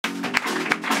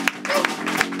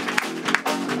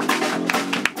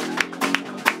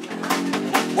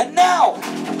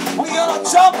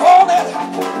Jump on that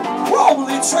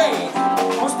wobbly train.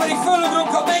 Most pedig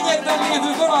fölugrunk a mennyekben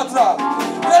lévő vonatra.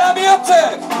 Velem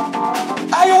jöttök?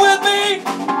 Are you with me?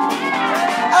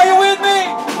 Are you with me?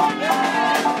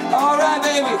 Alright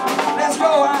baby, let's go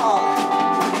on.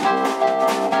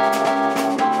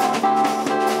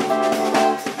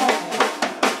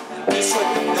 This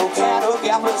train, no cattle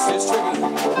gamblers, this train.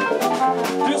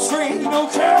 This train, no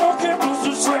cattle gamblers,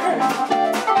 this train.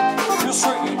 This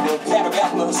train, no cattle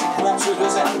gamblers, grab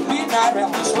shooters and midnight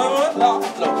ramblers. Lord, Lord,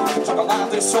 Lord, talk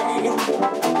about this train.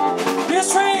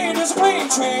 This train is a clean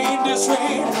train, this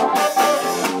train.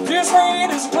 This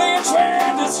train is a clean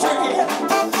train, this train.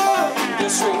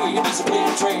 This train is a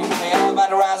clean train, and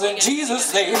everybody rise in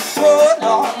Jesus' name. Lord,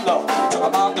 Lord, Lord, talk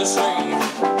about this train.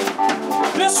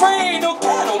 This train, no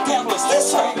cattle gamblers,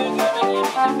 this train.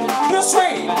 This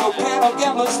train, no cattle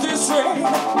gamblers, this train.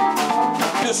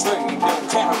 This train, no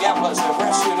cattle gamblers, no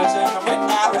brass shooters and the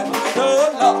midnight ramblers.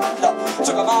 Lord, Lord, Lord,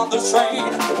 talk about this train.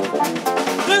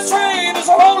 This train is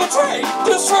a holy train,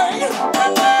 this train.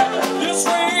 This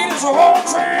train is a holy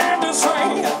train, this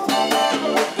train.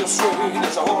 This train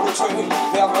is a holy train.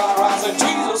 Everybody rise in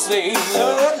Jesus' name.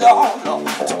 Lord, Lord, Lord,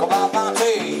 talk about my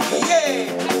day, yeah.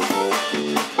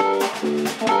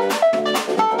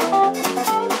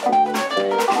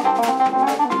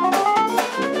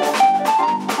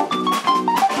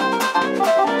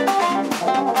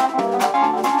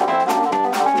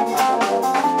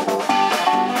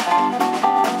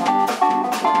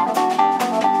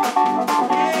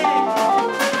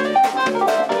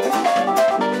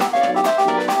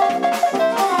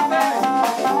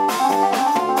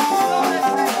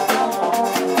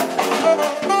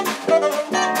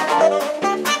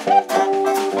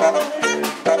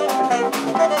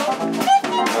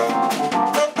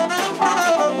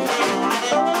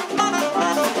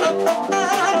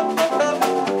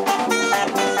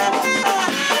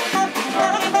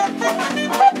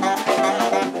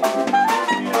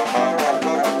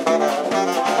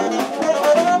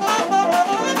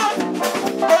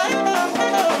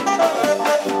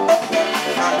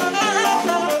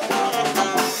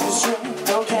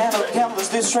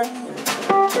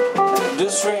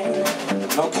 This train,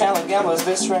 no cattle gamblers,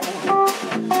 this train.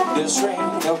 This train,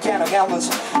 no cattle gamblers,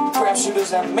 crap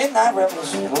shooters and midnight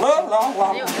rebels. Lord, Lord,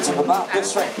 Lord, talk about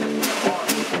this train.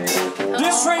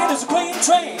 This train is a clean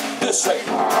train, this train.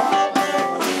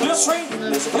 This train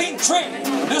is a clean train,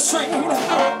 this train.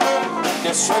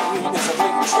 This train is a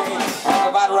clean train.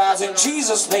 Everybody rise in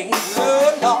Jesus' name.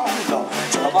 Lord, Lord, Lord,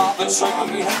 talk about this train.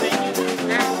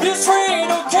 This train,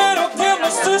 no cattle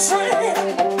gamblers, this train.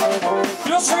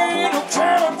 This train, no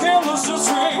cattle gamblers, this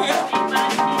train.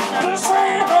 This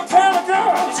train, no cattle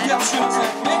gamblers, crap shooters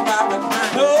and midnight rebels.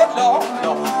 Lord, Lord,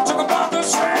 Lord, talk about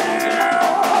this train.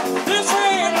 This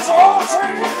train is a whole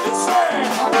train, this train.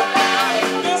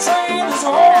 This train is a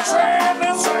whole train,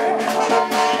 this train.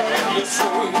 This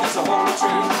train is a whole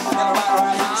train. Everybody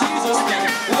rise in Jesus'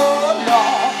 name. Lord,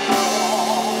 Lord,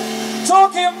 Lord,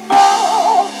 talking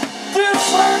about this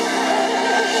train.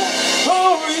 Oh,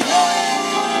 yeah.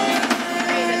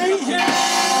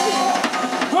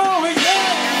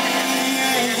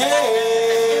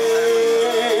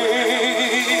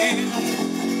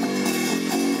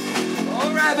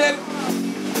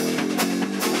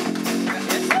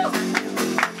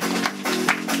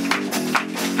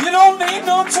 You don't need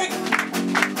no ticket.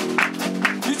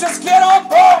 You just get on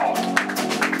board.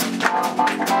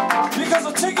 Because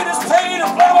the ticket is paid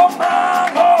and flat on my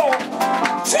home.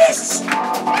 Jesus!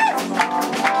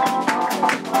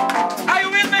 Are you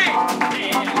with me?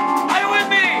 Are you with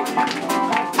me?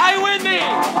 Are you with me?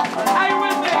 Are you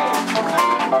with me?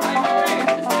 Are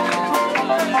you with me?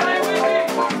 Are you with me?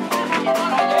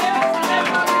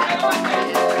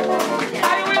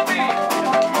 Are you with me?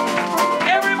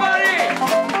 Everybody,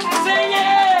 say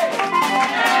yay!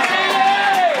 Say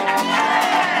yay!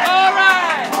 All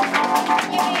right!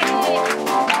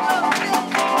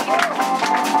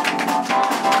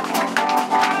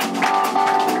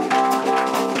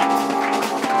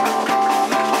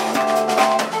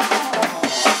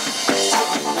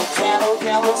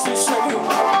 This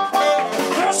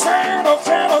train, no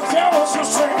cattle gamblers,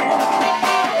 this train.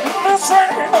 This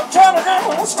train, no cattle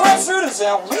gamblers, crap shooters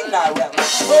and midnight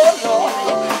rappers. Oh Lord,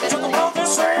 talk about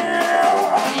this train.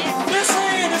 This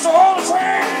train is a whole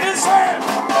train, this train.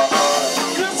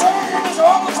 This train is a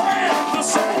whole train,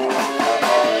 this train.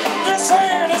 This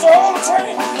train is a whole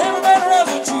train. Everybody rise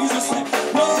in Jesus' name.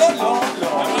 Lord, Lord,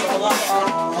 Lord.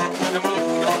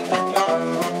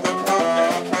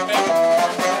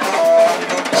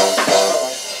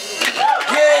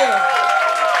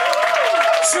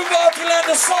 Suba Attila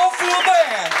The SoulFool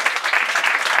band.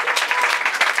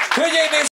 Hölgyeim és